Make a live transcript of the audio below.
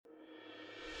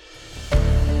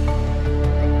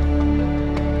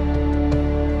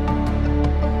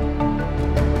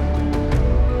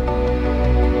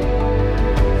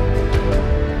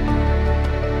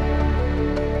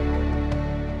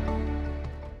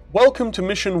Welcome to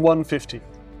Mission 150,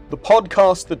 the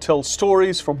podcast that tells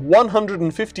stories from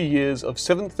 150 years of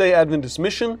Seventh-day Adventist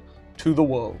mission to the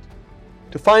world.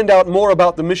 To find out more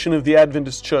about the mission of the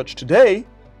Adventist Church today,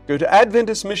 go to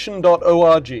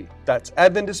adventistmission.org. That's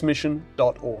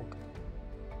adventistmission.org.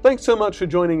 Thanks so much for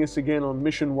joining us again on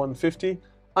Mission 150.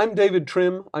 I'm David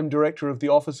Trim. I'm Director of the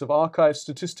Office of Archive,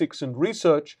 Statistics and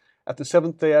Research at the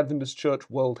Seventh-day Adventist Church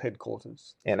World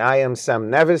Headquarters. And I am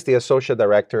Sam Nevis, the Associate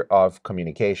Director of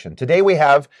Communication. Today we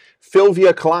have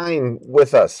Fylvia Kline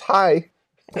with us. Hi.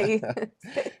 Hey.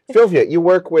 Fylvia, you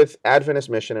work with Adventist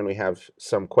Mission, and we have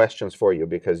some questions for you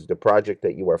because the project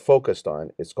that you are focused on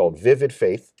is called Vivid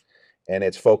Faith, and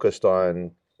it's focused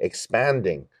on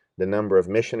expanding the number of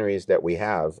missionaries that we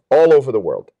have all over the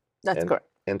world. That's correct.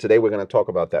 And today we're going to talk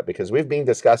about that because we've been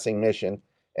discussing mission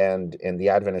and in the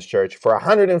Adventist Church for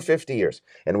 150 years.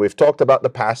 And we've talked about the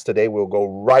past. Today we'll go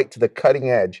right to the cutting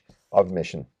edge of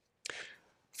mission.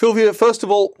 Fylvia, first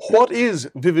of all, what is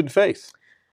Vivid Faith?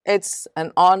 It's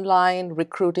an online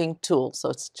recruiting tool. So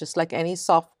it's just like any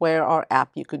software or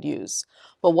app you could use.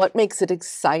 But what makes it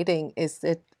exciting is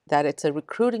that it's a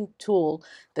recruiting tool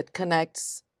that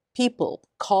connects people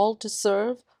called to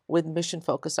serve with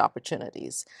mission-focused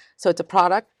opportunities. So it's a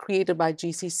product created by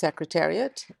GC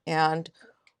Secretariat, and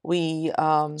we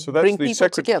bring people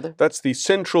together. That's the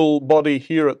central body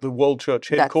here at the World Church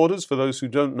Headquarters, for those who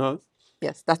don't know.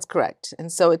 Yes, that's correct.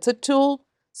 And so it's a tool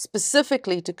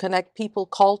specifically to connect people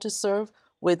called to serve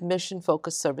with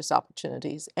mission-focused service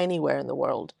opportunities anywhere in the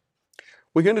world.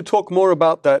 We're going to talk more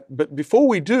about that, but before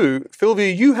we do,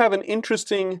 Fylvia, you have an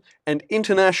interesting and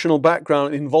international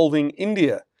background involving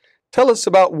India. Tell us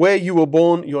about where you were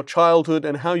born, your childhood,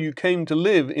 and how you came to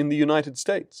live in the United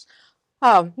States.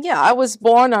 I was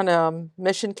born on a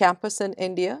mission campus in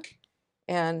India,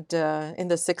 and in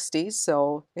the 60s.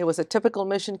 So it was a typical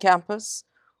mission campus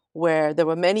where there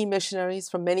were many missionaries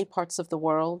from many parts of the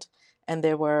world, and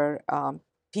there were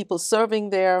people serving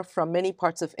there from many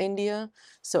parts of India.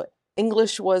 So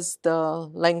English was the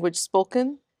language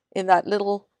spoken in that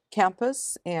little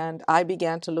campus, and I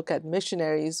began to look at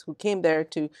missionaries who came there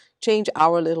to change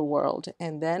our little world.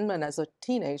 And then when as a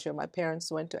teenager, my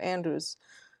parents went to Andrews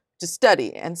to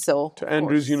study, and so to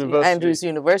Andrews University. Andrews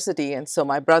University, and so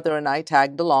my brother and I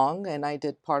tagged along, and I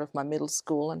did part of my middle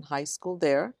school and high school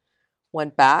there,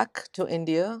 went back to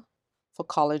India for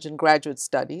college and graduate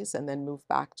studies, and then moved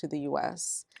back to the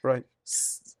U.S. Right.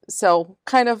 So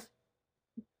kind of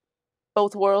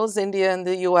both worlds, India and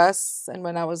the U.S. And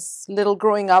when I was little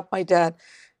growing up, my dad,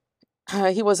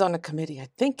 he was on a committee. I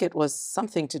think it was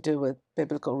something to do with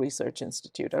Biblical Research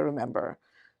Institute, I remember.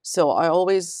 So I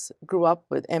always grew up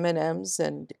with M&Ms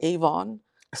and Avon.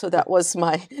 So that was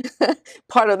my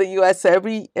part of the U.S.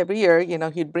 Every year,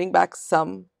 he'd bring back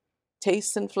some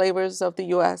tastes and flavors of the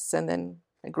U.S. And then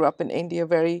I grew up in India,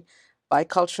 very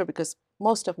bicultural, because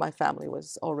most of my family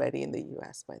was already in the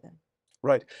U.S. by then.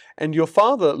 Right. And your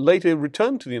father later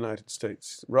returned to the United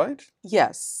States, right?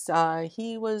 Yes.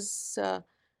 He was an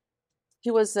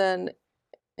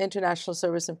international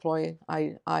service employee,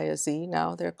 ISE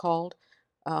now they're called.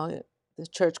 The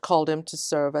church called him to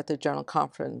serve at the General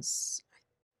Conference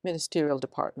Ministerial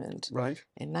Department. Right.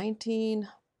 In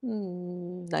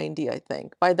 1990, I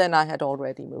think. By then I had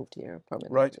already moved here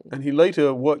permanently. Right. And he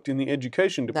later worked in the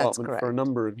education department That's correct. for a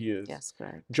number of years. Yes,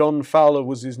 correct. John Fowler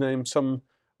was his name. Some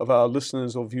of our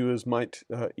listeners or viewers might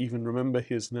even remember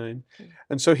his name.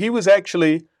 And so he was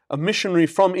actually a missionary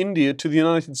from India to the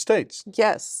United States.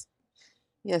 Yes.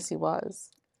 Yes, he was.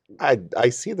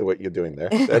 I see what you're doing there.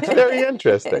 That's very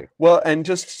interesting. Well, and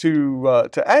just to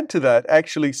add to that,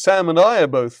 actually, Sam and I are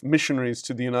both missionaries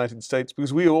to the United States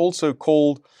because we are also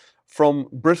called from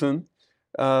Britain,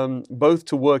 both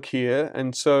to work here.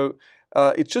 And so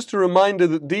it's just a reminder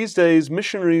that these days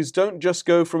missionaries don't just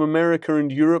go from America and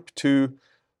Europe to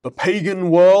the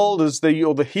pagan world, or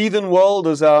the heathen world,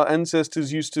 as our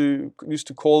ancestors used to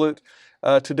call it.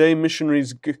 Today,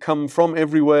 missionaries come from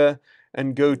everywhere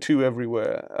and go to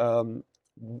everywhere.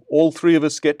 All three of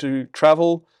us get to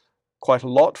travel quite a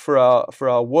lot for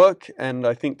our work, and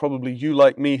I think probably you,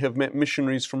 like me, have met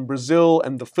missionaries from Brazil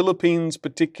and the Philippines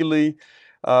particularly,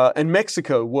 and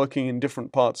Mexico, working in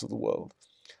different parts of the world.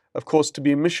 Of course, to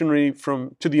be a missionary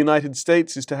to the United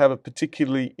States is to have a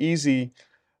particularly easy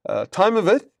time of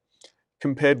it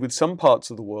compared with some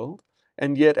parts of the world,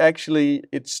 and yet actually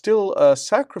it's still a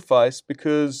sacrifice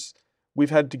because we've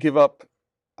had to give up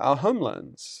our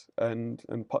homelands and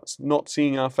not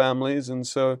seeing our families. And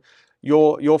so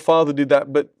your father did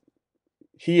that, but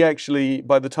he actually,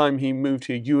 by the time he moved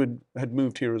here, you had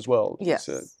moved here as well. Yes.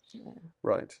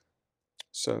 Right.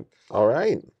 So. All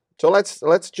right. So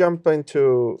let's jump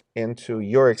into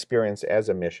your experience as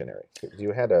a missionary.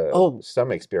 You had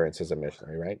some experience as a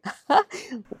missionary, right?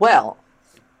 Well,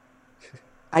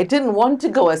 I didn't want to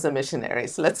go as a missionary,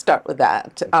 so let's start with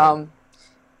that. Okay.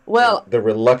 Well, The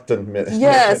reluctant yes,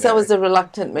 I missionary. was a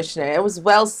reluctant missionary. I was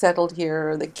well settled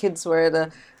here. The kids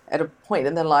were at a point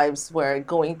in their lives where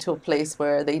going to a place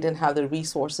where they didn't have the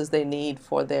resources they need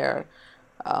for their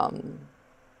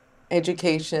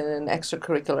education,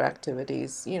 extracurricular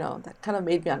activities, that kind of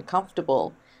made me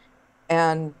uncomfortable.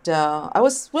 And I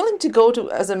was willing to go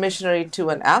as a missionary to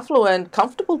an affluent,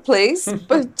 comfortable place,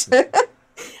 but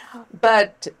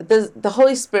but the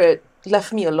Holy Spirit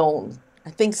left me alone. I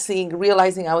think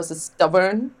realizing I was a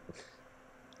stubborn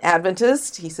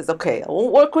Adventist, he says, okay, I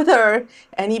won't work with her.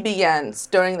 And he began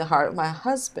stirring the heart of my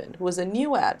husband, who was a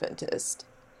new Adventist.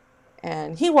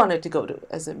 And he wanted to go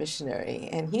as a missionary.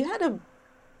 And he had a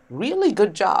really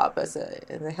good job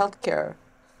in the healthcare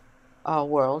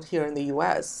world here in the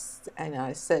U.S. And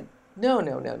I said, no,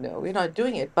 we're not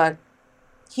doing it. But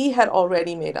he had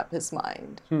already made up his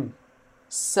mind.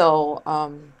 So,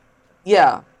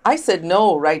 yeah, I said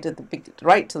no right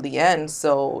till the end.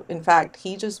 So, in fact,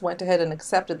 he just went ahead and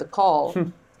accepted the call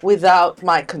without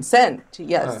my consent.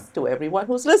 Yes, to everyone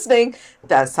who's listening,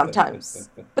 that's sometimes,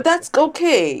 but that's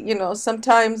okay.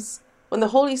 Sometimes when the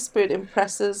Holy Spirit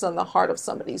impresses on the heart of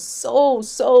somebody so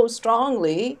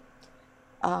strongly,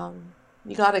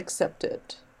 you got to accept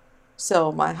it.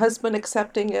 So my husband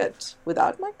accepting it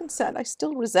without my consent, I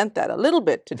still resent that a little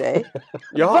bit today.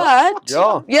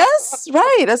 Yes,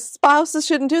 right. As spouses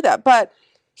shouldn't do that. But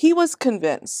he was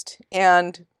convinced.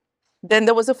 And then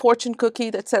there was a fortune cookie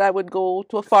that said I would go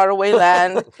to a faraway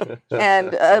land.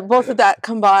 And both of that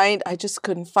combined, I just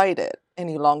couldn't fight it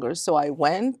any longer. So I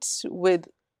went with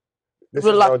This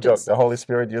reluctance. is no joke. The Holy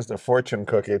Spirit used a fortune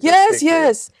cookie.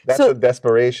 Yes. That's the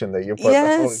desperation that you put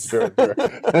the Holy Spirit through.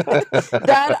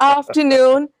 That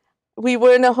afternoon, we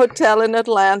were in a hotel in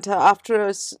Atlanta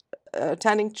after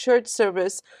attending church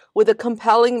service with a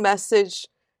compelling message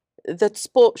that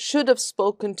should have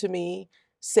spoken to me,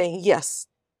 saying, yes,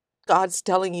 God's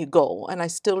telling you go. And I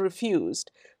still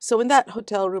refused. So in that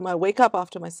hotel room, I wake up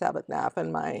after my Sabbath nap,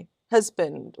 and my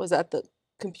husband was at the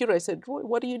computer. I said, Roy,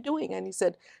 what are you doing? And he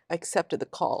said, I accepted the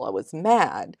call. I was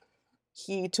mad.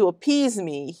 To appease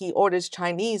me, he orders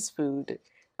Chinese food.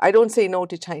 I don't say no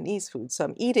to Chinese food. So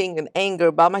I'm eating in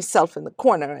anger by myself in the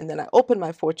corner. And then I opened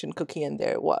my fortune cookie, and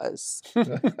there it was.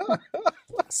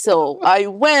 So I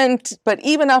went, but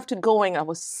even after going, I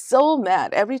was so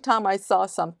mad. Every time I saw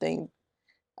something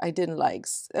I didn't like.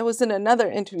 It was in another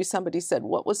interview, somebody said,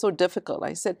 what was so difficult?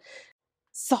 I said,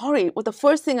 sorry, well, the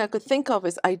first thing I could think of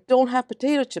is I don't have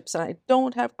potato chips and I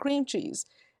don't have cream cheese.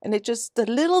 And it just, the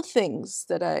little things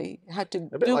that I had to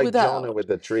a bit do like without. Jonah with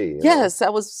the tree. Yes, I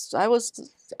was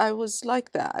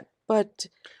like that. But,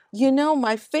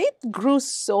 my faith grew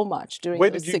so much during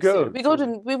Where those did you 6 go?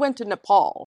 years. We went to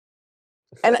Nepal.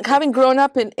 And having grown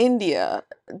up in India,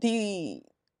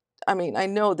 I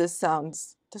know this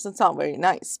doesn't sound very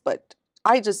nice, but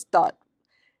I just thought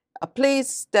a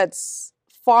place that's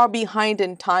far behind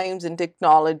in times and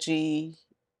technology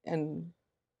and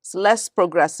it's less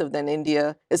progressive than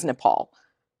India is Nepal.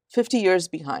 50 years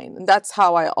behind. And that's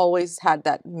how I always had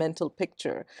that mental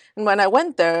picture. And when I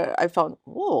went there, I found,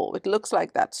 whoa, it looks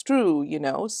like that's true,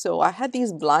 So I had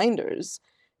these blinders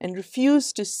and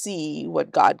refused to see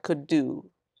what God could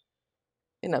do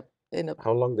in a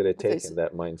How long did it take place. in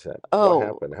that mindset? Oh, What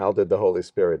happened? How did the Holy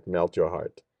Spirit melt your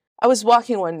heart? I was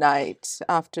walking one night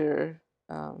after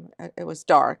it was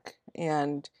dark,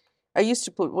 and I used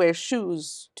to wear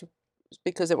shoes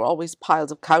because there were always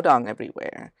piles of cow dung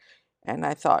everywhere. And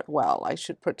I thought, well, I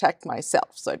should protect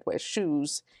myself, so I'd wear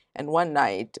shoes. And one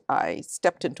night I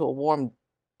stepped into a warm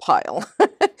pile,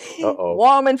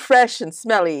 warm and fresh and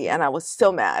smelly, and I was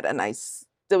so mad. And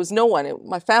there was no one.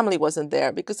 My family wasn't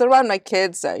there because around my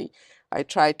kids, I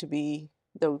tried to be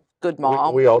the good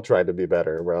mom. We all try to be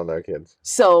better around our kids.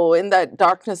 So in that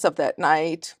darkness of that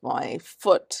night, my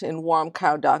foot in warm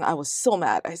cow dung, I was so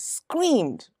mad. I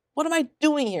screamed, what am I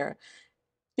doing here?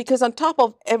 Because on top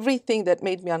of everything that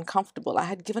made me uncomfortable, I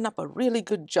had given up a really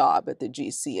good job at the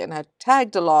GC and had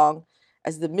tagged along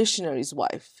as the missionary's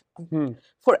wife.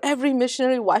 For every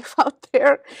missionary wife out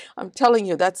there, I'm telling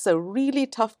you, that's a really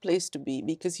tough place to be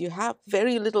because you have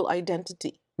very little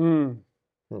identity.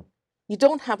 You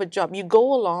don't have a job. You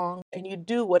go along and you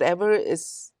do whatever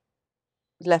is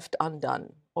left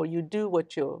undone, or you do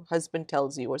what your husband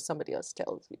tells you or somebody else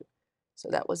tells you. So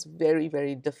that was very,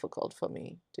 very difficult for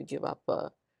me to give up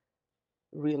a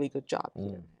really good job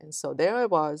here. And so there I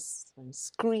was, I'm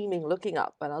screaming, looking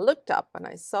up, and I looked up and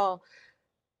I saw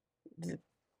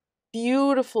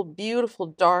beautiful, beautiful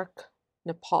dark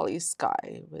Nepali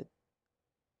sky with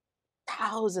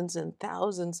thousands and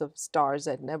thousands of stars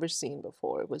I'd never seen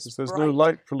before. It was Because there's bright. no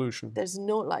light pollution. There's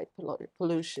no light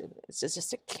pollution. It's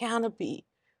just a canopy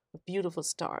of beautiful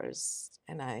stars.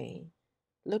 And I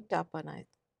looked up and I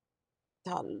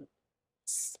thought,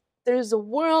 there's a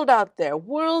world out there,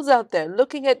 worlds out there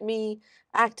looking at me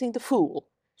acting the fool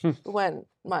when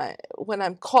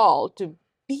I'm called to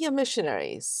be a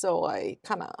missionary. So I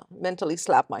kind of mentally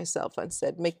slapped myself and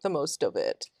said, make the most of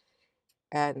it.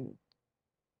 And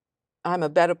I'm a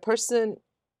better person.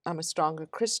 I'm a stronger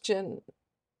Christian.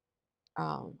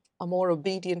 A more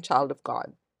obedient child of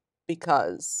God,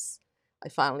 because I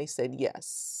finally said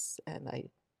yes, and I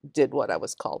did what I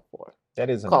was called for.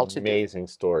 That is an Called to do. amazing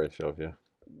story, Fylvia.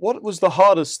 What was the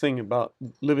hardest thing about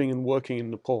living and working in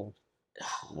Nepal?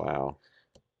 Wow.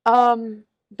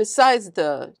 Besides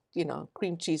the,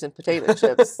 cream cheese and potato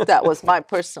chips, that was my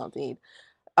personal need.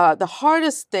 The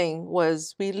hardest thing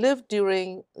was we lived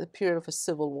during the period of a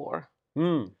civil war.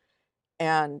 Mm.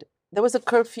 And there was a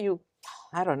curfew,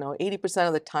 I don't know, 80%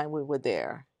 of the time we were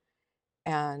there.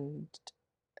 And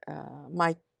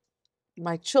my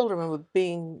children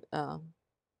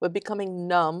were becoming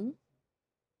numb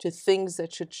to things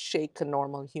that should shake a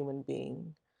normal human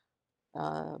being.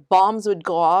 Bombs would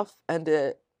go off, and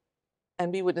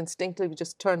we would instinctively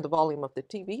just turn the volume of the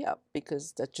TV up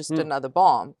because that's just another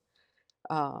bomb.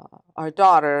 Our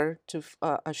daughter,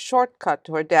 a shortcut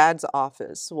to her dad's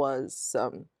office was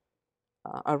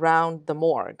around the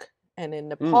morgue. And in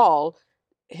Nepal,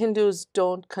 Hindus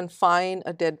don't confine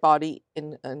a dead body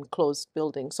in an enclosed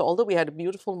building. So although we had a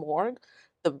beautiful morgue,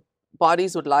 the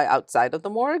bodies would lie outside of the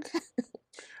morgue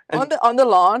on the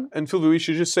lawn. And Fylvia, we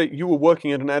should just say you were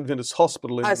working at an Adventist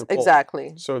hospital in Nepal.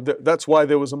 Exactly. So that's why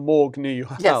there was a morgue near your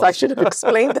house. Yes, I should have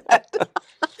explained that.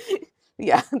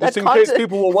 Yeah. Just in case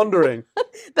people were wondering.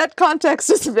 That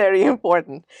context is very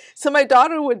important. So my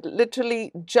daughter would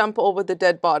literally jump over the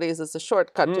dead bodies as a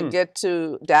shortcut to get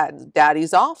to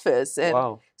daddy's office. And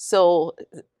wow. So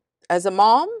as a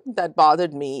mom, that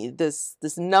bothered me, this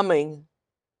numbing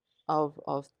of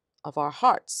our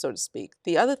hearts, so to speak.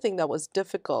 The other thing that was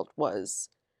difficult was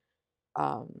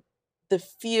the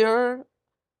fear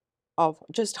of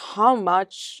just how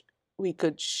much we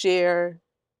could share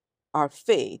our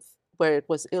faith where it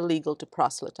was illegal to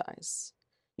proselytize.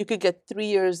 You could get 3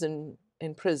 years in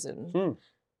prison.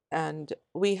 And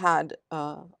we had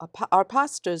our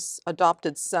pastor's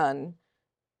adopted son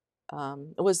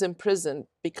was imprisoned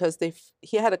because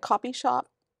he had a copy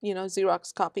shop,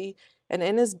 Xerox copy, and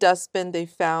in his dustbin they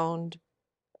found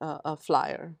a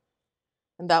flyer.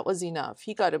 And that was enough.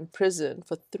 He got imprisoned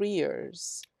for 3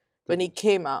 years. When he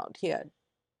came out, he had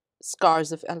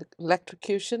scars of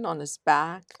electrocution on his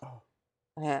back. Oh.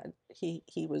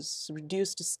 He was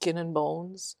reduced to skin and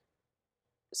bones.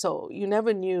 So you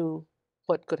never knew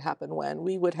what could happen when.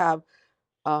 We would have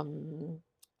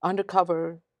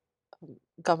undercover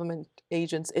government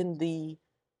agents in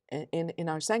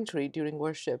our sanctuary during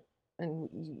worship, and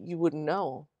you wouldn't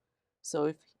know.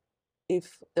 So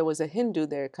if there was a Hindu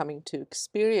there coming to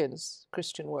experience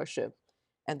Christian worship,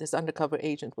 and this undercover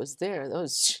agent was there,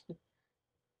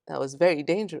 that was very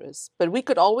dangerous. But we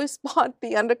could always spot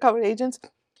the undercover agents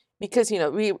because,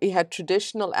 we had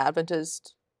traditional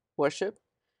Adventist worship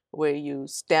where you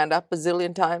stand up a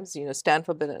zillion times, stand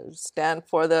for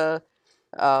the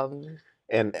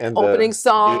opening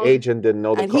song. The agent didn't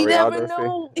know the choreography. He never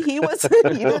knew. He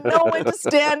didn't know when to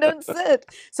stand and sit.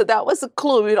 So that was a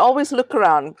clue. We'd always look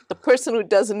around. The person who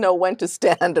doesn't know when to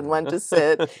stand and when to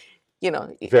sit,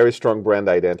 Very strong brand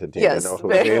identity. Yes, You know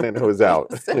who's in and who's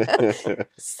out.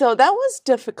 So that was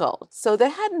difficult. So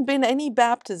there hadn't been any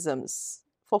baptisms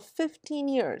for 15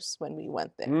 years when we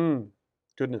went there.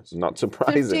 Goodness. Not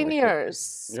surprising. 15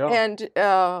 years. Yeah. And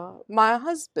my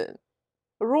husband,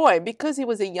 Roy, because he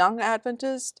was a young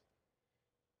Adventist,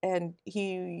 and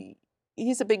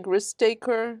he's a big risk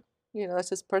taker, that's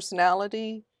his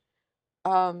personality.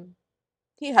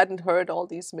 He hadn't heard all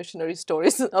these missionary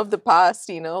stories of the past,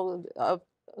 of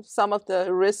some of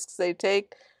the risks they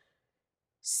take.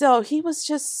 So he was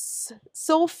just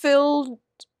so filled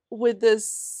with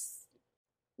this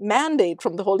mandate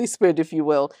from the Holy Spirit, if you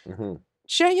will.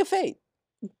 Share your faith.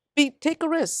 Take a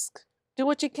risk. Do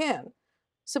what you can.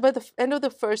 So by the end of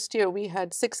the first year, we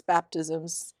had 6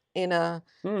 baptisms in a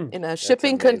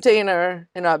shipping container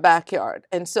in our backyard.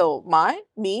 And so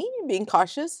me being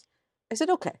cautious, I said,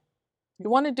 okay, you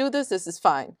want to do this? This is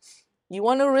fine. You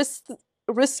want to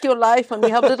risk your life when we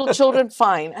have little children?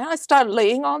 Fine. And I started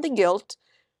laying on the guilt,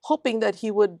 hoping that he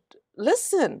would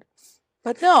listen.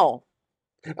 But no,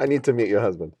 I need to meet your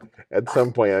husband. At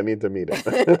some point, I need to meet him.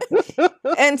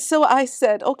 And so I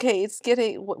said, okay, it's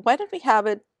getting, why don't we have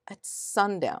it at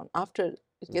sundown after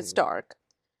it gets dark?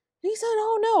 He said,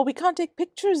 oh no, we can't take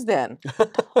pictures then.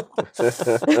 That's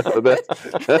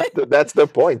the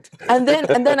point. And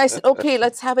then I said, okay,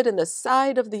 let's have it in the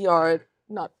side of the yard.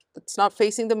 It's not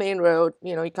facing the main road.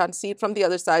 You can't see it from the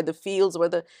other side, the fields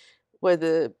where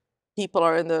the people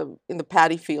are in the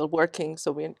paddy field working,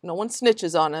 so no one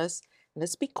snitches on us.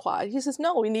 Let's be quiet. He says,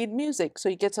 no, we need music. So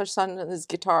he gets our son and his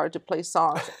guitar to play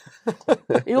songs.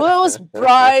 It was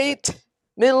bright,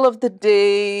 middle of the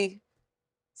day,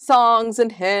 songs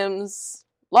and hymns,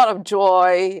 a lot of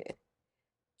joy.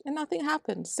 And nothing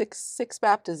happened. Six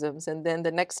baptisms. And then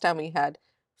the next time we had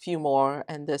a few more.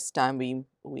 And this time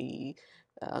we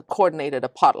coordinated a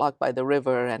potluck by the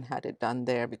river and had it done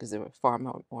there because there were far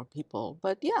more people.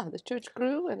 But yeah, the church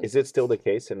grew. And is it still the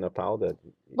case in Nepal that?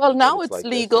 Well, now it's it's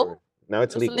like legal. Now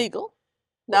it's legal.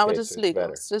 Now Okay, it is so it's legal.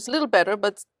 better. So it's a little better,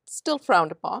 but still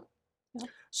frowned upon.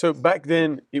 So back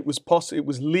then, it was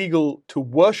legal to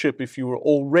worship if you were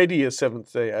already a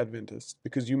Seventh-day Adventist,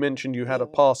 because you mentioned you had a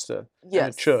pastor and a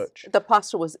Yes. church. The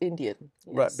pastor was Indian.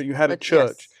 Right, Yes. but you had a But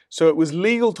church. yes. So it was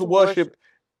legal to worship.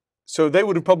 So they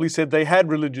would have probably said they had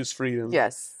religious freedom.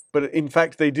 Yes. But in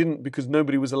fact, they didn't, because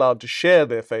nobody was allowed to share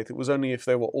their faith. It was only if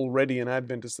they were already an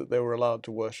Adventist that they were allowed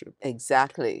to worship.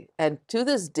 Exactly. And to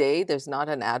this day, there's not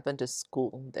an Adventist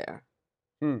school there.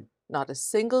 Not a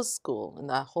single school in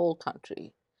the whole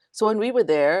country. So when we were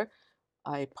there,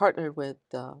 I partnered with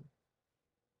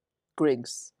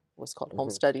Griggs, was called Home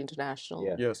Study International.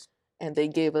 Yeah. Yes. And they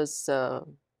gave us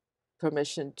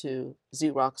permission to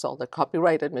Xerox all the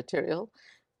copyrighted material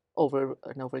over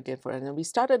and over again for it. And we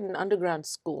started an underground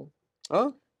school.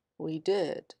 Oh, We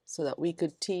did, so that we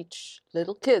could teach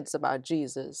little kids about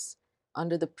Jesus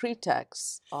under the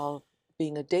pretext of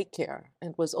being a daycare,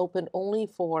 and was open only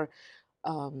for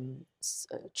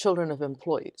children of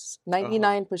employees.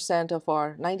 97% of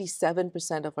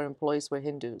our employees were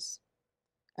Hindus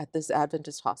at this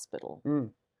Adventist hospital.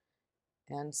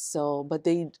 And so, but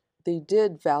they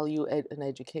did value an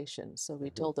education. So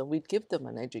we told them we'd give them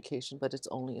an education, but it's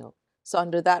only so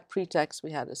under that pretext,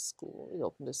 we had a school. We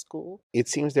opened a school. It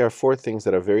seems there are 4 things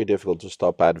that are very difficult to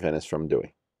stop Adventists from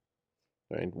doing.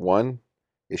 Right? One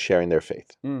is sharing their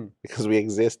faith, because we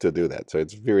exist to do that. So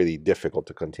it's really difficult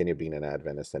to continue being an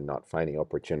Adventist and not finding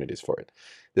opportunities for it.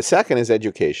 The second is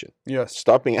education. yes.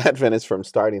 Stopping Adventists from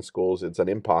starting schools, it's an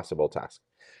impossible task.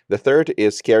 The third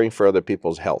is caring for other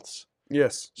people's healths.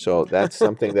 Yes. So that's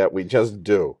something that we just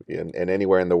do in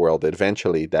anywhere in the world.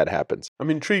 Eventually that happens.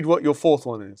 I'm intrigued what your fourth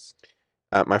one is.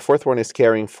 My fourth one is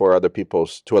caring for other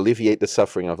people's, to alleviate the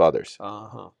suffering of others.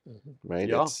 Right?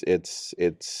 Yeah.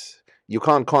 It's you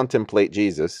can't contemplate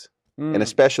Jesus and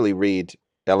especially read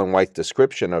Ellen White's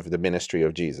description of the ministry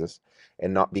of Jesus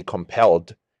and not be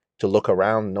compelled to look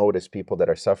around, notice people that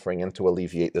are suffering, and to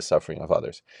alleviate the suffering of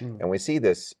others. And we see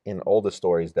this in all the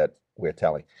stories that we're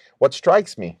telling. What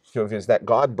strikes me, Fylvia, is that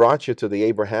God brought you to the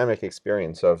Abrahamic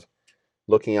experience of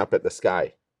looking up at the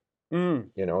sky.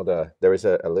 There is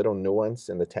a little nuance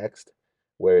in the text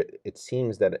where it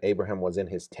seems that Abraham was in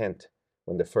his tent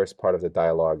when the first part of the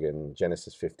dialogue in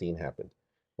Genesis 15 happened,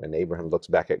 when Abraham looks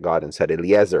back at God and said,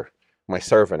 Eliezer, my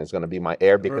servant, is going to be my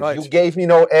heir because you gave me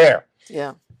no heir.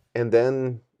 Yeah. And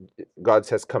then God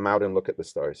says, come out and look at the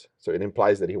stars. So it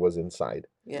implies that he was inside.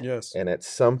 Yeah. Yes. And at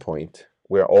some point,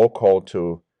 we're all called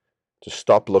to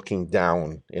stop looking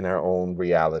down in our own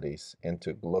realities and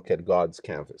to look at God's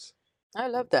canvas. I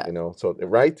love that. So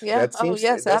right? Yeah. That seems,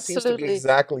 yes, that seems to be absolutely.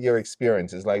 exactly your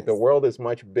experience. It's like the world is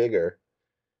much bigger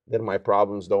than my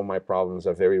problems, though my problems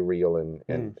are very real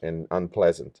and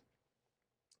unpleasant.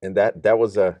 And that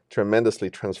was a tremendously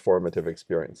transformative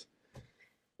experience.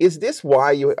 Is this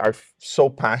why you are so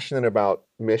passionate about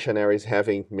missionaries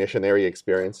having missionary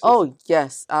experiences? Oh,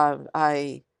 yes.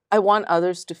 I want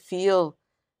others to feel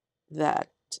that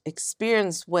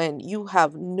experience when you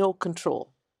have no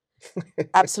control.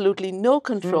 Absolutely no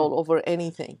control over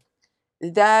anything.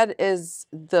 That is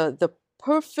the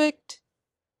perfect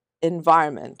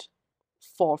environment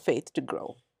for faith to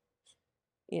grow.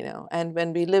 And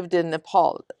when we lived in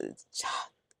Nepal,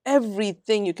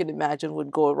 everything you can imagine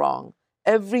would go wrong.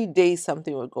 Every day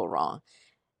something would go wrong.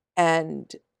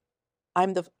 And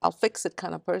I'm the I'll fix it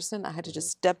kind of person. I had to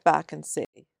just step back and say,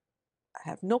 I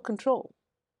have no control.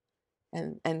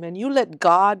 And when you let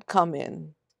God come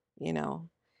in,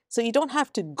 so you don't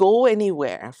have to go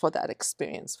anywhere for that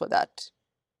experience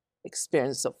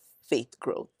of faith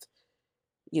growth.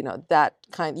 You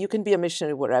can be a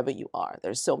missionary wherever you are.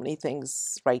 There's so many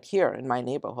things right here in my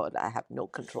neighborhood I have no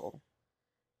control.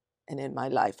 and in my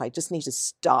life. I just need to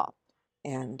stop.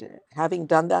 And having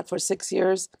done that for 6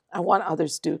 years, I want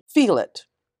others to feel it.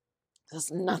 There's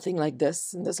nothing like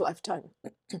this in this lifetime.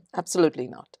 Absolutely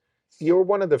not. You're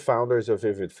one of the founders of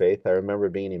Vivid Faith. I remember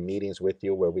being in meetings with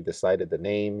you where we decided the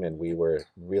name and we were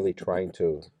really trying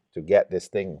to get this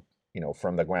thing,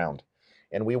 from the ground.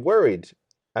 And we worried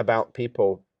about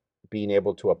people being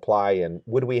able to apply, and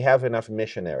would we have enough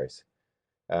missionaries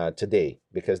today?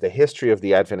 Because the history of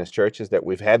the Adventist Church is that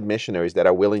we've had missionaries that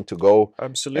are willing to go and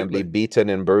be Absolutely. beaten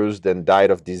and bruised and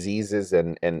died of diseases,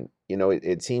 and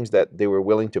it seems that they were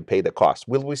willing to pay the cost.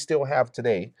 Will we still have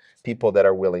today people that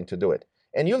are willing to do it?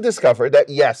 And you've discovered that,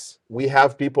 yes, we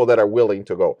have people that are willing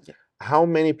to go. Yeah. How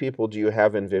many people do you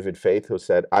have in Vivid Faith who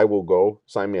said, I will go,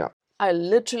 sign me up? I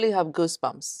literally have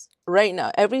goosebumps right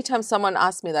now. Every time someone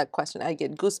asks me that question, I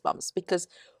get goosebumps, because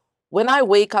when I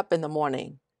wake up in the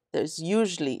morning, there's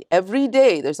usually, every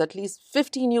day, there's at least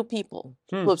 50 new people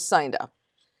who have signed up.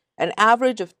 An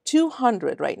average of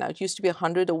 200 right now. It used to be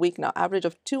 100 a week now. Average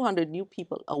of 200 new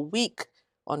people a week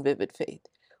on Vivid Faith.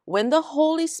 When the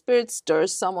Holy Spirit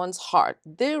stirs someone's heart,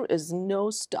 there is no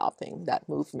stopping that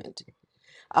movement.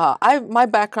 My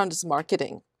background is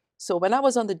marketing. So when I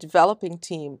was on the developing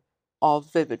team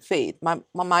of Vivid Faith, my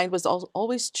mind was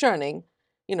always churning,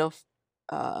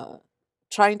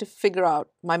 trying to figure out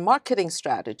my marketing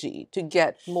strategy to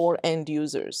get more end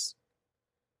users.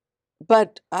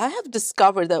 But I have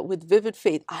discovered that with Vivid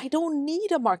Faith, I don't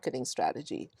need a marketing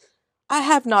strategy. I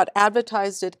have not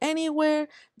advertised it anywhere.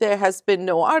 There has been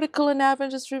no article in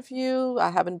Adventist Review. I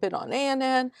haven't been on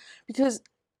ANN, because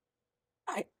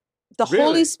the Really?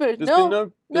 Holy Spirit. There's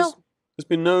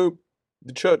been no.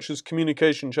 The church's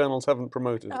communication channels haven't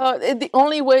promoted it. The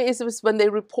only way is when they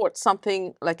report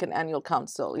something like an annual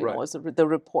council, Right. as the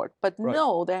report. But Right.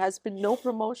 no, there has been no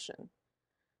promotion.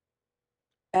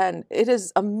 And it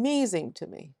is amazing to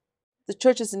me. The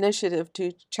church's initiative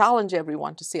to challenge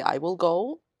everyone to say, I will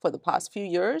go, for the past few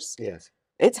years. Yes.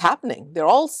 It's happening. They're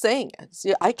all saying it.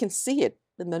 See, I can see it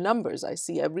in the numbers I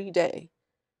see every day.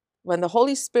 When the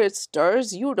Holy Spirit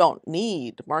stirs, you don't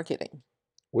need marketing.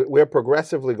 We're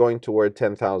progressively going toward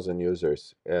 10,000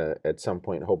 users at some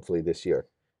point, hopefully this year.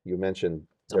 You mentioned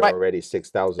there are already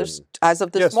 6,000. As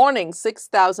of this Yes. morning,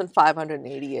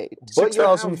 6,588. But you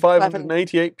have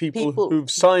 6,588 people who've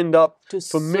signed up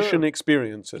for mission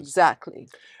experiences. Exactly.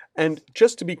 And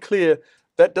just to be clear,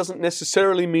 that doesn't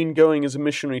necessarily mean going as a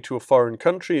missionary to a foreign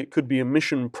country. It could be a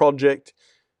mission project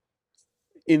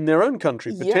in their own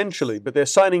country, potentially, Yes. but they're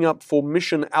signing up for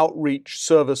mission outreach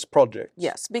service projects.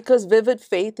 Yes, because Vivid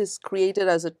Faith is created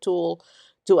as a tool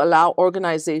to allow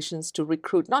organizations to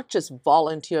recruit not just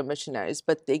volunteer missionaries,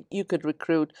 but you could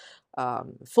recruit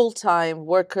full-time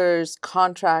workers,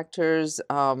 contractors,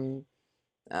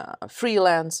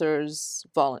 freelancers,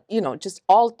 just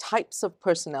all types of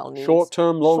personnel needs.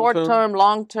 Short-term, long-term. Short-term,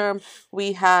 long-term.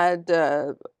 We had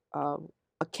a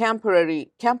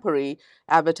camporee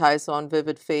advertised on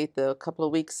Vivid Faith a couple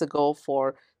of weeks ago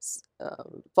for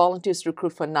volunteers to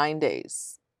recruit for 9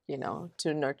 days,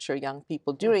 to nurture young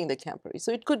people during the camporee.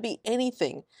 So it could be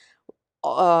anything,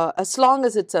 as long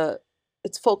as it's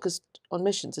focused on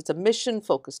missions. It's a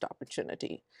mission-focused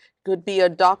opportunity. Could be a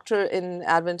doctor in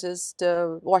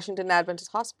Washington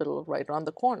Adventist Hospital right around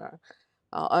the corner,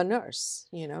 a nurse,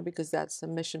 because that's a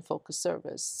mission-focused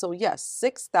service. So yes,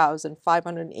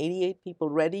 6,588 people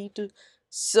ready to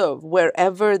serve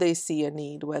wherever they see a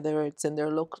need, whether it's in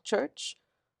their local church,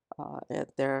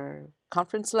 at their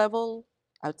conference level,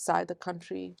 outside the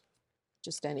country,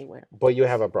 just anywhere. But you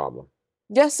have a problem.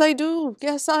 Yes, I do.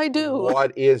 Yes, I do.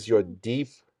 What is your deep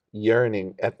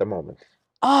yearning at the moment?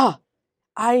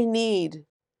 I need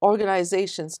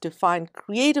organizations to find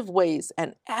creative ways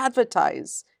and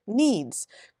advertise needs,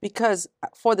 because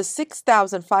for the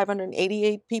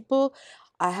 6,588 people,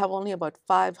 I have only about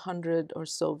 500 or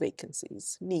so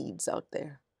vacancies, needs out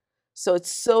there. So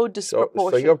it's so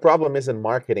disproportionate. So your problem isn't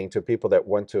marketing to people that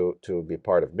want to be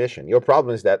part of mission. Your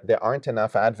problem is that there aren't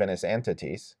enough Adventist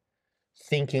entities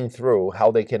thinking through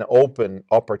how they can open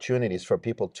opportunities for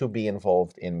people to be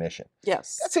involved in mission.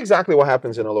 Yes. That's exactly what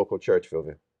happens in a local church,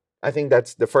 Fylvia. I think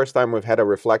that's the first time we've had a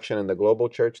reflection in the global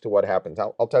church to what happens.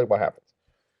 I'll tell you what happens.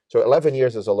 So 11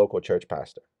 years as a local church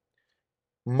pastor.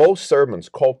 Most sermons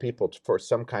call people for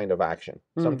some kind of action.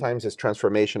 Sometimes it's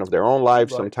transformation of their own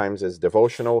lives. Right. Sometimes it's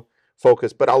devotional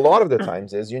focus. But a lot of the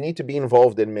times is you need to be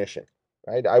involved in mission,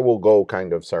 right? I will go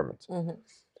kind of sermons. Mm-hmm.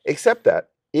 Except that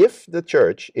if the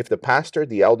church, if the pastor,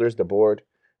 the elders, the board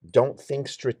don't think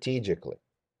strategically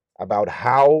about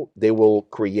how they will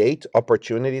create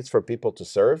opportunities for people to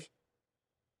serve,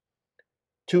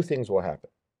 two things will happen,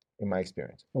 in my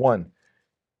experience. One,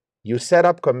 You set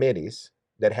up committees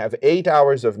that have 8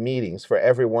 hours of meetings for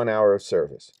every 1 hour of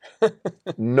service.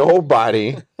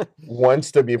 Nobody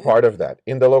wants to be part of that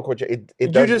in the local church. You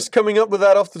just coming up with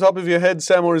that off the top of your head,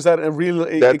 Sam, or is that a real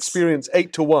experience?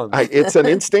 8 to 1. It's an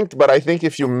instinct, but I think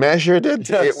if you measured it,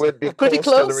 it would be pretty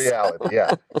close to the close. reality.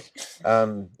 Yeah.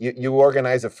 You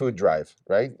organize a food drive,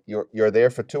 right? You're there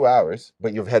for 2 hours,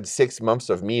 but you've had 6 months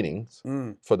of meetings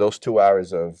for those 2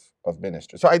 hours of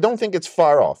ministry. So I don't think it's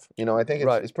far off. I think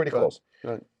it's pretty close.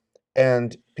 Right.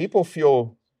 And people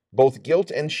feel both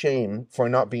guilt and shame for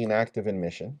not being active in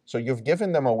mission. So you've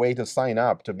given them a way to sign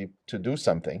up to do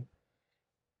something.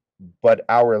 But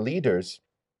our leaders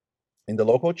in the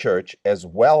local church, as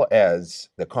well as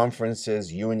the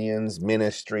conferences, unions,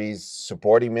 ministries,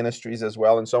 supporting ministries as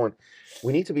well, and so on,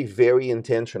 we need to be very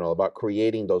intentional about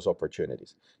creating those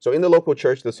opportunities. So in the local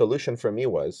church, the solution for me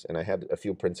was, and I had a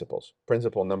few principles.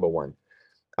 Principle number 1,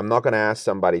 I'm not going to ask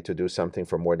somebody to do something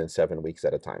for more than 7 weeks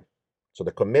at a time. So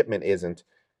the commitment isn't,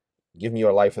 give me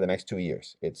your life for the next 2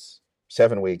 years. It's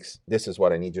 7 weeks. This is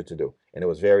what I need you to do. And it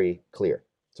was very clear.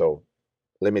 So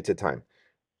limited time.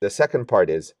 The second part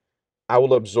is, I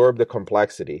will absorb the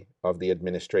complexity of the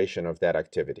administration of that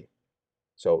activity.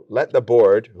 So let the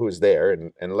board who's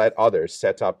there and let others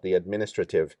set up the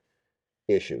administrative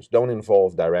issues. Don't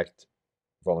involve direct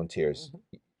volunteers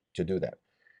to do that.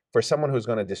 For someone who's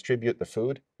going to distribute the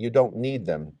food, you don't need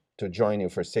them to join you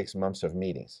for 6 months of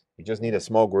meetings. You just need a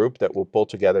small group that will pull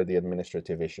together the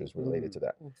administrative issues related to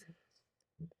that.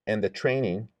 And the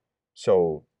training,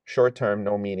 so short term,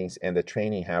 no meetings, and the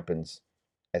training happens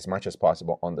as much as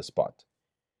possible on the spot.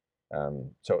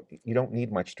 So you don't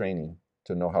need much training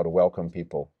to know how to welcome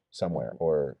people somewhere,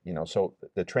 or so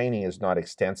the training is not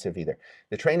extensive either.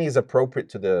 The training is appropriate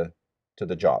to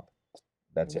the job.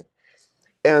 That's it.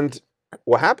 And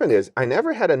what happened is, I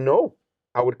never had a no.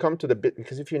 I would come to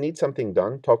because if you need something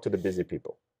done, talk to the busy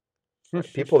people.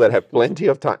 People that have plenty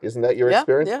of time. Isn't that your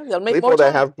experience? Yeah, they'll make people more time.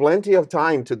 that have plenty of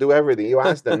time to do everything. You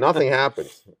ask them, nothing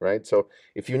happens, right? So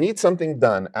if you need something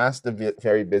done, ask the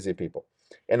very busy people.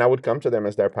 And I would come to them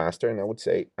as their pastor, and I would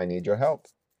say, I need your help.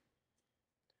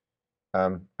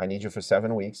 I need you for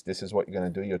 7 weeks. This is what you're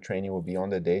going to do. Your training will be on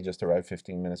the day. Just arrive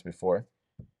 15 minutes before.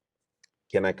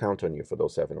 Can I count on you for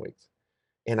those 7 weeks?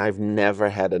 And I've never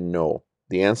had a no.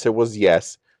 The answer was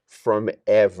yes from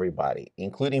everybody,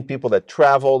 including people that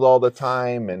traveled all the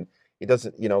time. And it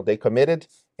doesn't, they committed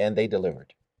and they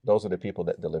delivered. Those are the people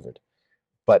that delivered.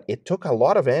 But it took a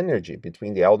lot of energy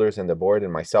between the elders and the board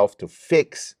and myself to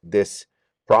fix this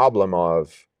problem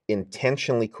of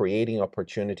intentionally creating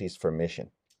opportunities for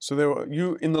mission. So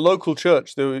in the local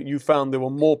church, you found there were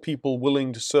more people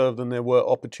willing to serve than there were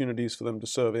opportunities for them to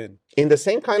serve in. In the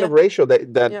same kind of ratio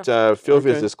that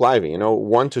Fylvia is describing,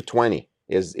 1 to 20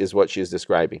 is what she's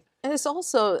describing. And it's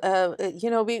also,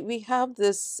 we have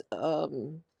this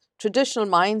traditional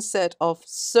mindset of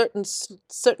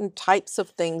certain types of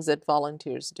things that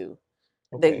volunteers do.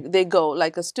 Okay. They go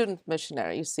like a student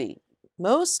missionary. You see,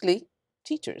 mostly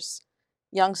teachers.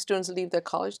 Young students leave their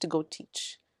college to go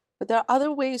teach. But there are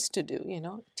other ways to do,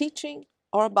 teaching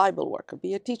or a Bible worker.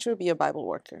 Be a teacher, be a Bible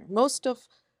worker. Most of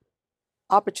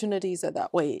opportunities are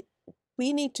that way.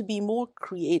 We need to be more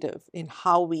creative in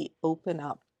how we open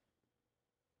up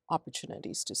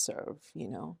opportunities to serve,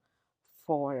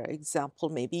 For example,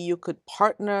 maybe you could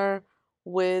partner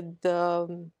with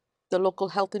the local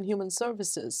health and human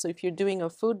services. So if you're doing a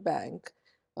food bank,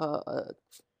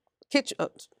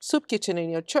 soup kitchen in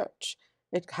your church,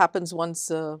 it happens once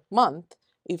a month.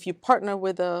 If you partner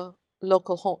with a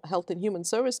local health and human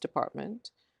service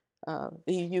department,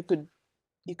 you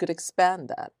could expand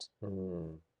that.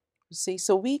 You see,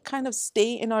 so we kind of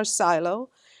stay in our silo,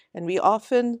 and we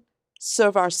often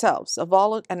serve ourselves.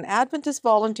 An Adventist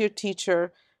volunteer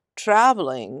teacher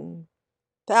traveling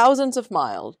thousands of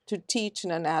miles to teach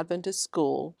in an Adventist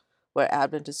school where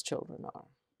Adventist children are.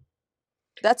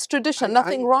 That's tradition.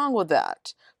 Nothing wrong with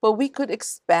that, but we could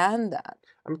expand that.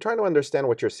 I'm trying to understand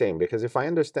what you're saying, because if I'm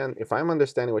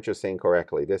understanding what you're saying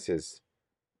correctly, this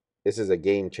is a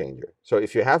game changer. So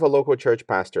if you have a local church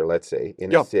pastor, let's say,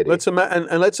 in a city.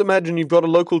 Let's imagine you've got a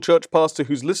local church pastor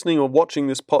who's listening or watching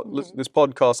this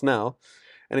podcast now,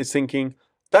 and is thinking,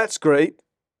 that's great.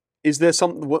 Is there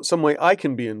some way I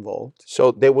can be involved?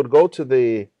 So they would go to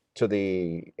the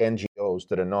NGOs,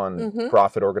 to the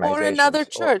non-profit organizations. Or another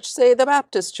church, say the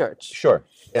Baptist church. Sure.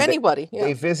 And anybody.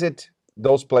 They visit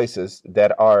those places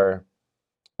that are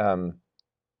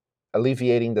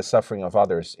alleviating the suffering of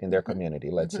others in their community,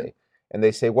 let's say. And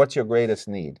they say, what's your greatest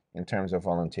need in terms of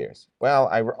volunteers? Well,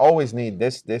 I always need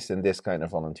this, and this kind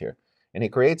of volunteer. And he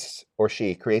creates, or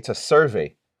she creates, a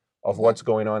survey of what's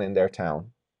going on in their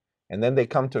town. and then they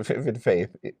come to Vivid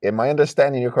Faith, am I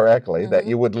understanding you correctly, that Mhm.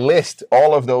 you would list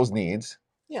all of those needs?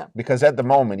 Yeah. Because at the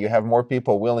moment, you have more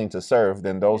people willing to serve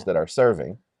than those Yeah. that are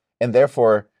serving. And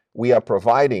therefore, we are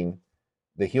providing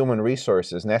the human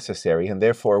resources necessary, and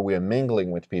therefore we are mingling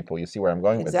with people. You see where I'm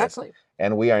going with this? Exactly.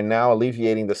 And we are now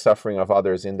alleviating the suffering of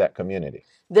others in that community.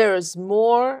 There is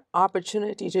more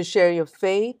opportunity to share your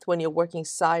faith when you're working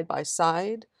side by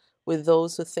side with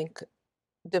those who think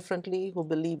differently, who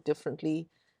believe differently,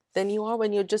 than you are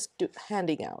when you're just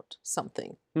handing out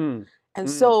something. Hmm. And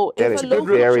Mm. so That if is a good.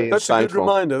 local Very church, That's a good insightful.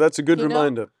 reminder. That's a good You know?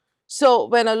 reminder. so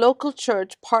when a local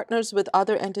church partners with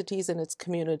other entities in its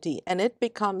community, and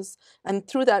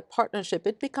through that partnership,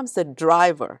 it becomes the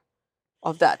driver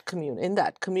of that in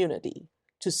that community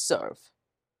to serve.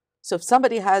 So if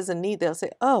somebody has a need, they'll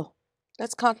say, oh,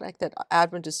 let's contact that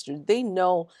Adventist church. They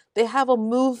know they have a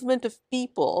movement of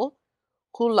people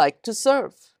who like to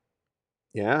serve.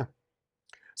 Yeah.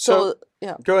 So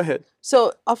Yeah. go ahead.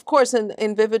 So of course,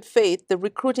 in Vivid Faith, the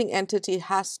recruiting entity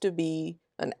has to be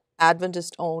an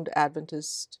Adventist-owned,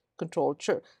 Adventist-controlled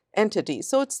church entity.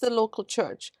 So it's the local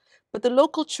church. But the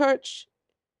local church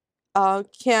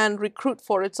can recruit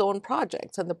for its own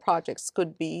projects, and the projects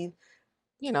could be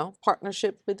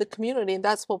partnership with the community, and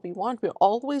that's what we want. We're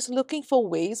always looking for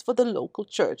ways for the local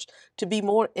church to be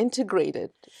more integrated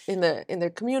in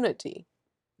their community.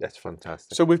 That's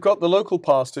fantastic. So we've got the local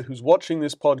pastor who's watching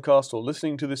this podcast or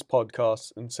listening to this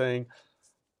podcast and saying,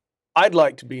 I'd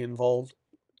like to be involved.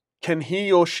 Can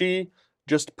he or she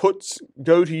just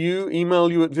go to you,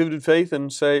 email you at Vivid Faith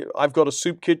and say, I've got a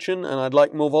soup kitchen and I'd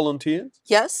like more volunteers?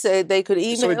 Yes, they could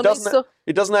email So it me. doesn't,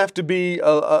 it doesn't have to be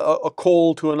a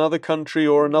call to another country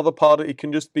or another part. It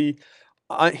can just be,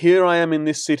 here I am in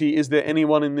this city. Is there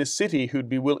anyone in this city who'd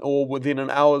be willing, or within an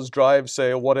hour's drive, say,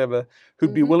 or whatever,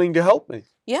 who'd be willing to help me?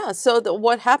 Yeah, so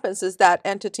what happens is that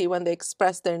entity, when they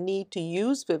express their need to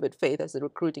use Vivid Faith as a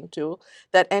recruiting tool,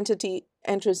 that entity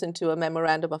enters into a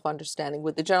memorandum of understanding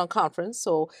with the General Conference,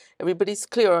 so everybody's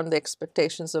clear on the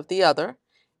expectations of the other,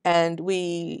 and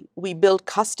we build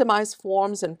customized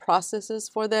forms and processes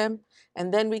for them,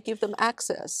 and then we give them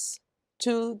access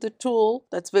to the tool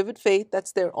that's Vivid Faith,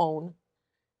 that's their own,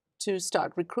 to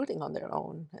start recruiting on their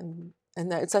own, and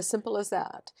it's as simple as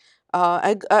that.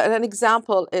 An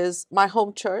example is my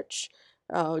home church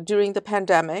during the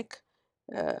pandemic,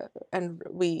 and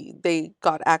they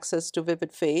got access to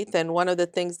Vivid Faith, and one of the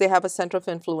things, they have a center of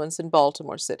influence in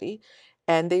Baltimore City,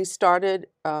 and they started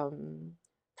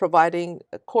providing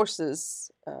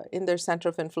courses in their center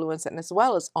of influence, and as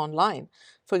well as online.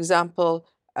 For example,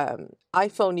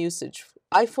 iPhone usage,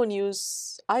 iPhone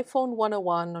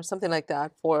 101 or something like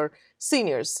that for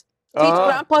seniors. Teach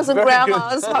grandpas and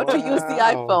grandmas how to use the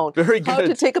iPhone, Very good. how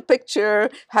to take a picture,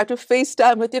 how to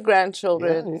FaceTime with your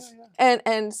grandchildren.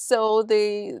 And so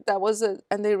they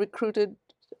recruited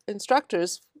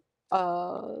instructors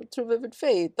through Vivid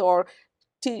Faith, or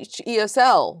teach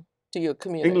ESL to your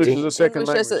community. English as a second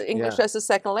language. English as a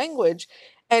second language.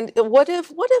 And what if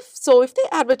they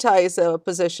advertise a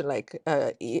position like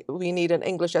we need an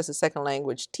English as a second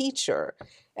language teacher,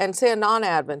 and say a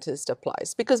non-Adventist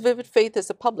applies, because Vivid Faith is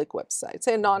a public website,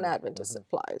 say a non-Adventist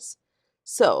applies.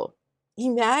 So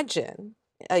imagine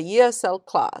a ESL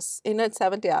class in a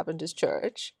Seventh-day Adventist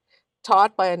Church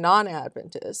taught by a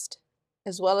non-Adventist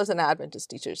as well as an Adventist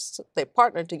teacher. So they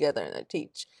partner together and they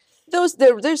teach.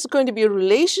 There's going to be a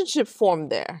relationship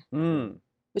formed there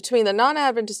between the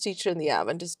non-Adventist teacher and the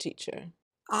Adventist teacher.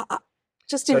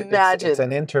 Just imagine. It's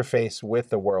an interface with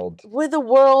the world. With the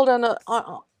world,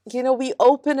 we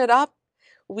open it up.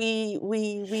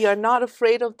 We are not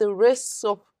afraid of the risks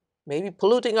of maybe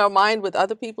polluting our mind with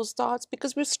other people's thoughts,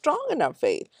 because we're strong in our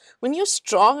faith. When you're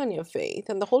strong in your faith,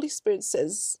 and the Holy Spirit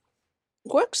says,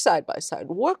 work side by side,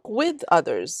 work with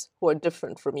others who are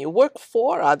different from you, work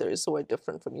for others who are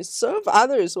different from you, serve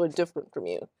others who are different from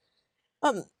you.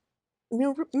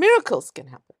 Miracles can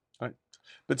happen. Right.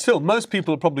 But still, most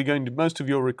of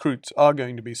your recruits are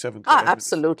going to be Seventh-day Adventists.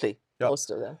 Absolutely. Yeah.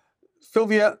 Most of them.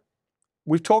 Fylvia,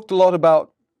 we've talked a lot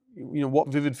about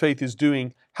what Vivid Faith is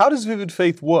doing. How does Vivid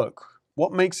Faith work?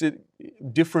 What makes it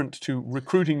different to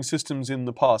recruiting systems in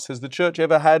the past? Has the church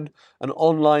ever had an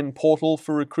online portal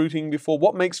for recruiting before?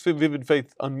 What makes Vivid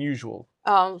Faith unusual?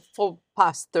 For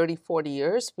past 30, 40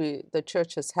 years, the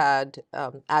church has had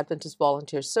Adventist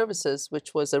Volunteer Services,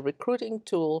 which was a recruiting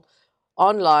tool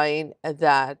online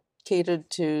that catered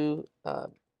to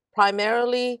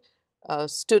primarily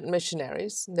student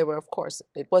missionaries. There were, of course,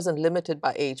 it wasn't limited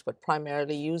by age, but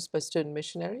primarily used by student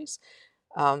missionaries.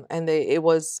 And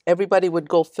everybody would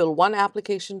go fill one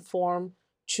application form,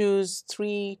 choose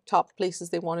 3 top places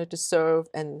they wanted to serve,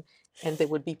 and they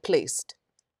would be placed.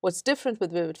 What's different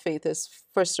with Vivid Faith is,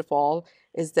 first of all,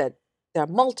 is that there are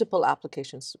multiple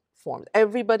applications forms.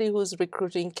 Everybody who's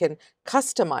recruiting can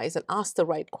customize and ask the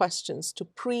right questions to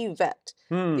pre-vet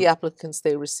the applicants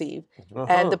they receive.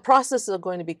 And the processes are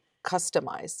going to be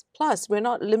customized. Plus, we're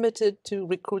not limited to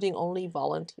recruiting only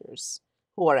volunteers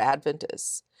who are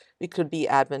Adventists. We could be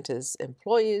Adventist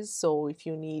employees. So if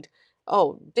you need,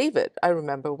 David, I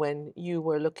remember when you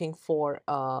were looking for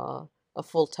a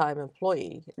full-time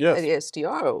employee Yes. at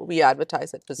ASTR, we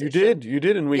advertised that position. You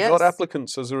did, and we got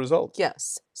applicants as a result.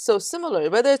 Yes. So similarly,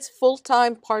 whether it's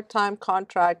full-time, part-time,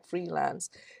 contract, freelance,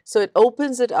 so it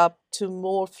opens it up to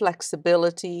more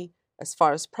flexibility as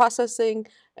far as processing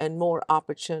and more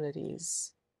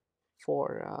opportunities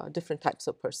for different types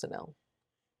of personnel.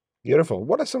 Beautiful.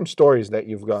 What are some stories that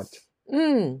you've got?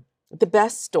 The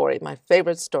best story, my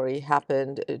favorite story,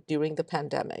 happened during the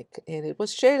pandemic, and it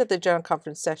was shared at the General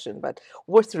Conference session, but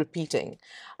worth repeating.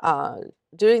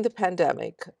 During the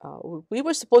pandemic, we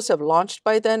were supposed to have launched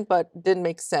by then, but didn't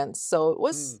make sense. So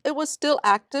it was still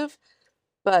active,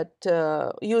 but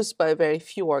used by very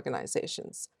few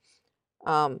organizations.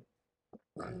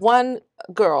 One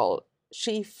girl,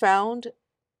 she found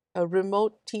a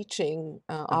remote teaching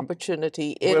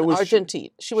opportunity in Argentina.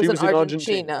 She was in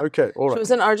Argentina. Okay, all right. She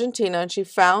was in Argentina, and she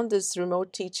found this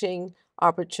remote teaching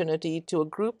opportunity to a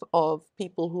group of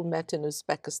people who met in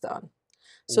Uzbekistan.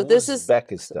 So this is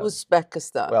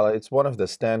Uzbekistan. Well, it's one of the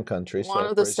STAN countries. One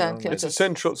of the STAN countries.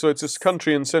 It's a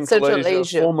country in Central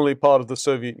Asia, formerly part of the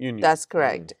Soviet Union. That's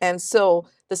correct. And so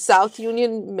the South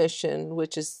Union Mission,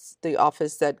 which is the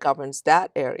office that governs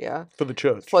that area for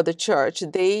the church,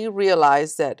 they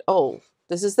realized that,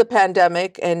 this is the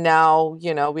pandemic, and now,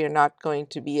 we are not going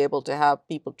to be able to have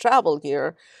people travel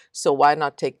here, so why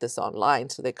not take this online?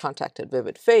 So they contacted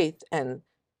Vivid Faith and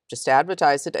just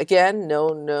advertised it. Again,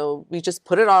 no, we just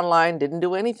put it online, didn't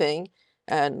do anything.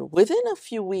 And within a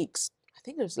few weeks, I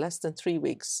think it was less than 3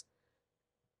 weeks,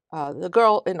 the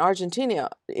girl in Argentina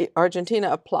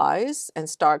applies and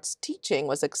starts teaching,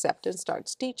 was accepted and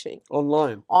starts teaching.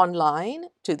 Online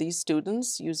to these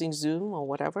students using Zoom or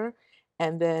whatever.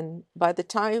 And then by the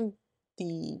time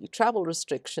the travel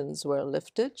restrictions were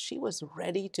lifted, she was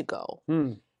ready to go.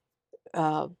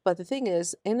 But the thing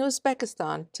is, in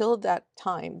Uzbekistan, till that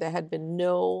time, there had been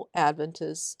no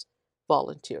Adventist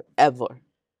volunteer ever.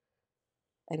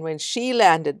 And when she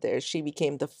landed there, she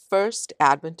became the first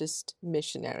Adventist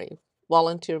missionary,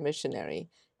 volunteer missionary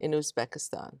in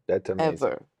Uzbekistan. That's amazing.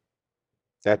 Ever.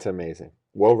 That's amazing.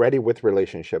 Already with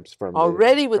relationships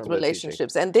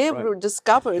relationships, and they've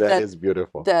discovered that is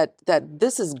beautiful. That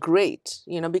this is great,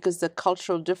 because the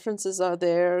cultural differences are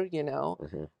there,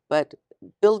 but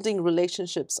building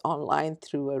relationships online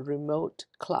through a remote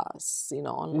class,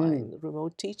 online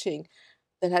remote teaching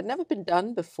that had never been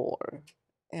done before.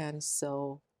 And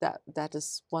so that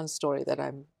is one story that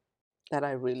I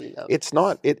really love. It's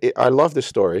not. I love the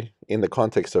story in the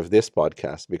context of this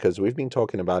podcast because we've been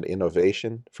talking about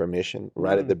innovation for mission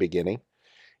right at the beginning,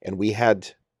 and we had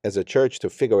as a church to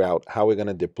figure out how we're going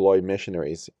to deploy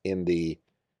missionaries in the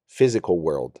physical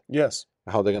world. Yes.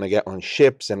 How they're going to get on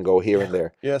ships and go here and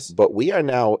there. Yes. But we are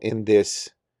now in this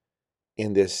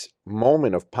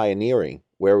moment of pioneering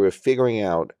where we're figuring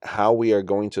out how we are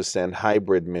going to send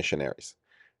hybrid missionaries.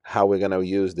 How we're going to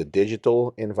use the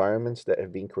digital environments that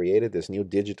have been created, this new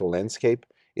digital landscape.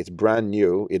 It's brand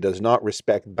new. It does not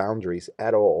respect boundaries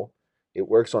at all. It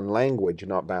works on language,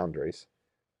 not boundaries.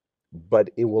 But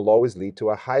it will always lead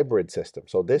to a hybrid system.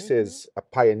 So this is a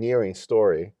pioneering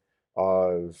story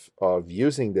of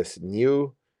using this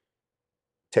new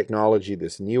technology,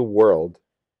 this new world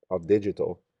of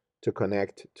digital to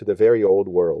connect to the very old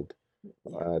world.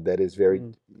 That is very,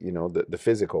 the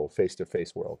physical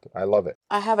face-to-face world. I love it.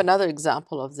 I have another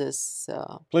example of this.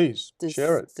 Please,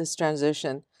 share it. This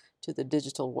transition to the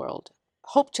digital world.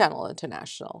 Hope Channel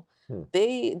International.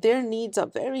 Their needs are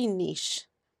very niche.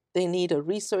 They need a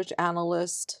research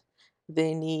analyst.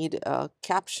 They need a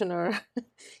captioner,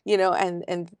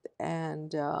 and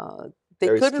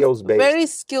they couldn't very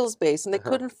skills-based, and they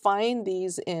couldn't find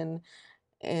these in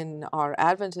our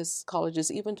Adventist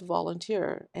colleges, even to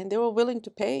volunteer, and they were willing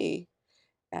to pay.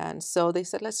 And so they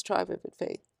said, let's try Vivid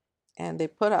Faith. And they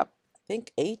put up, I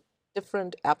think, 8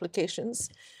 different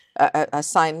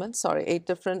assignments, 8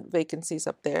 different vacancies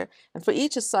up there. And for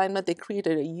each assignment, they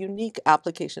created a unique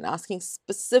application asking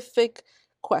specific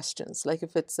questions, like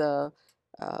if it's an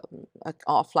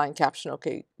offline caption,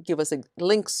 okay, give us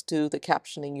links to the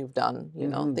captioning you've done,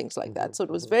 things like that. So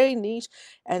it was very neat.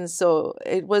 And so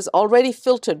it was already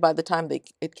filtered by the time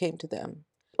it came to them.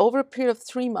 Over a period of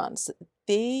 3 months,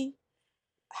 they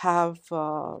have,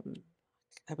 I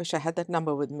wish I had that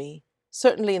number with me,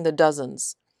 certainly in the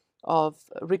dozens of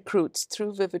recruits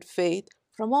through Vivid Faith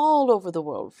from all over the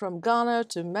world, from Ghana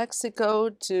to Mexico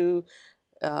to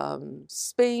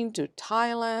Spain to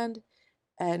Thailand,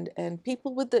 and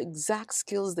people with the exact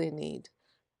skills they need,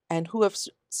 and who have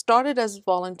started as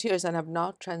volunteers and have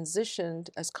now transitioned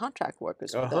as contract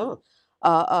workers for them,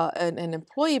 an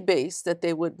employee base that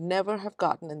they would never have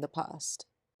gotten in the past.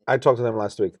 I talked to them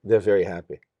last week. They're very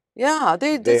happy. Yeah,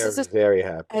 They are very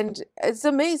happy. and it's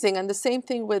amazing. And the same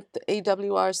thing with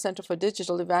AWR Center for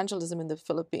Digital Evangelism in the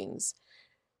Philippines.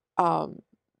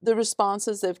 The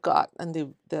responses they've got and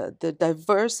the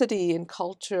diversity in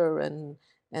culture and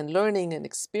learning and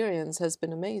experience has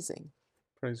been amazing.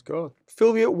 Praise God.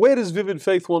 Fylvia, where does Vivid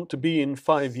Faith want to be in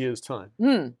 5 years' time?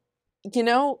 You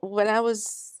know, when I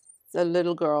was a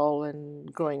little girl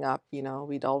and growing up, you know,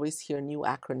 we'd always hear new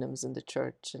acronyms in the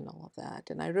church and all of that.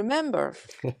 And I remember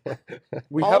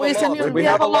We always we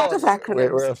have a lot of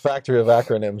acronyms. We're a factory of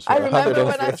acronyms. For I remember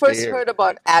when I 150 first years. heard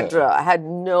about ADRA, I had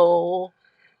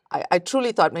I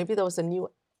truly thought maybe there was a new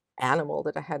animal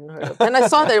that I hadn't heard of. Then I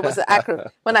saw that it was an acronym.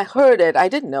 When I heard it, I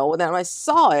didn't know. Then when I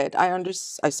saw it, I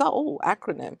saw,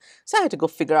 acronym. So I had to go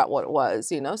figure out what it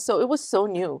was, you know. So it was so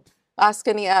new. Ask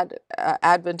any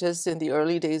Adventist in the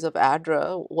early days of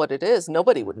ADRA what it is.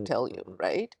 Nobody would tell you,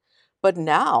 right? But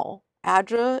now,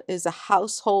 ADRA is a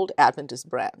household Adventist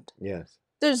brand. Yes.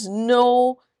 There's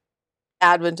no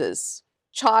Adventist,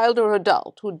 child or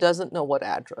adult, who doesn't know what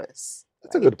ADRA is.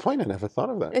 That's a good point. I never thought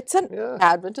of that. It's an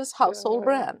Adventist household Yeah.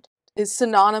 brand. It's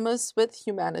synonymous with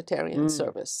humanitarian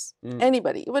service.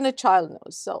 Anybody, even a child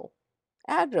knows. So,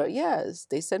 ADRA, yes,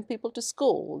 they send people to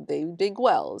school. They dig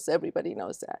wells. Everybody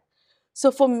knows that. So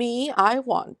for me, I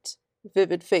want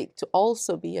Vivid Faith to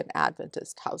also be an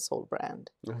Adventist household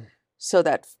brand. So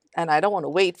that, and I don't want to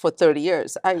wait for 30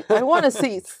 years. I want to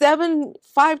see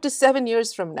 5 to 7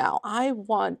 years from now, I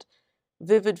want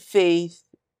Vivid Faith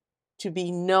to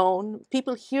be known.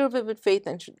 People hear Vivid Faith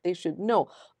and they should know,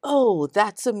 oh,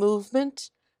 that's a movement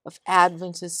of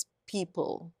Adventist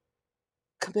people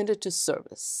committed to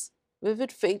service.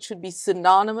 Vivid Faith should be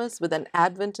synonymous with an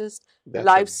Adventist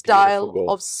lifestyle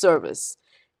of service.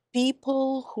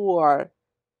 People who are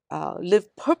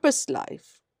live purpose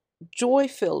life,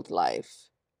 joy-filled life,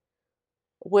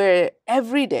 where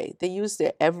every day they use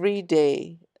their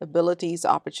everyday abilities,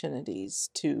 opportunities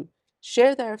to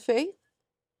share their faith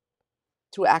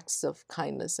through acts of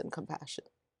kindness and compassion.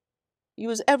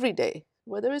 Use every day,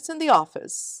 whether it's in the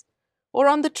office or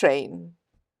on the train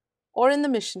or in the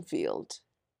mission field.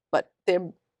 But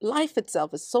their life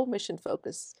itself is so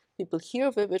mission-focused. People hear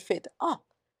Vivid Faith,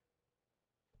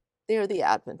 they're the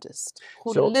Adventists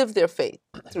who live their faith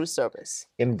through service.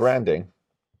 In branding,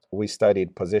 we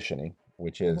studied positioning,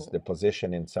 which is the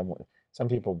position in someone. Some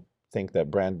people think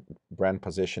that brand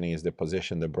positioning is the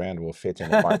position the brand will fit in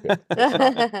the market.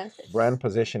 Brand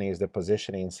positioning is the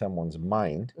positioning in someone's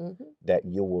mind that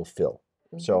you will fill.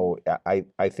 So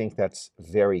I think that's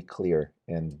very clear,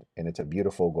 and it's a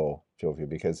beautiful goal, Fylvia,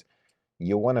 because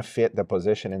you want to fit the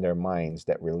position in their minds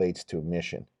that relates to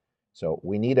mission. So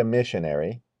we need a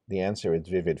missionary. The answer is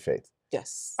Vivid Faith.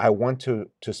 Yes. I want to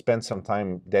spend some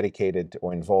time dedicated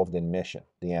or involved in mission.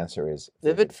 The answer is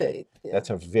Vivid Faith. Yeah. That's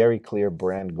a very clear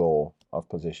brand goal of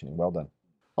positioning. Well done.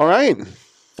 All right.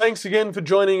 Thanks again for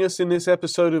joining us in this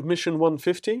episode of Mission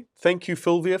 150. Thank you,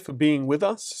 Fylvia, for being with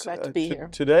us Glad to be here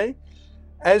today.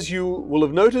 As you will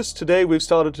have noticed, today we've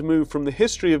started to move from the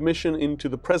history of mission into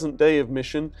the present day of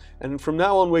mission, and from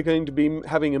now on we're going to be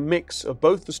having a mix of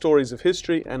both the stories of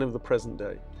history and of the present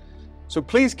day. So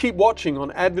please keep watching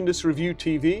on Adventist Review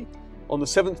TV, on the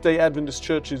Seventh-day Adventist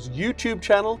Church's YouTube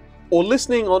channel, or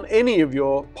listening on any of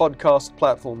your podcast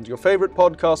platforms. Your favorite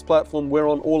podcast platform, we're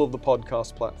on all of the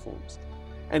podcast platforms.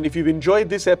 And if you've enjoyed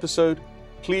this episode,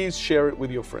 please share it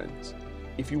with your friends.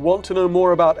 If you want to know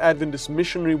more about Adventist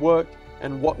missionary work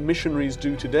and what missionaries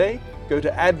do today, go to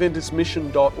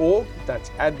adventistmission.org. That's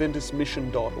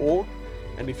adventistmission.org.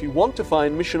 And if you want to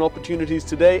find mission opportunities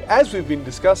today, as we've been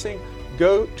discussing,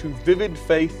 go to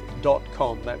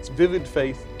vividfaith.com. That's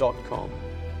vividfaith.com.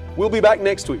 We'll be back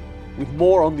next week with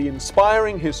more on the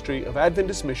inspiring history of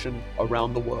Adventist mission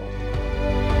around the world.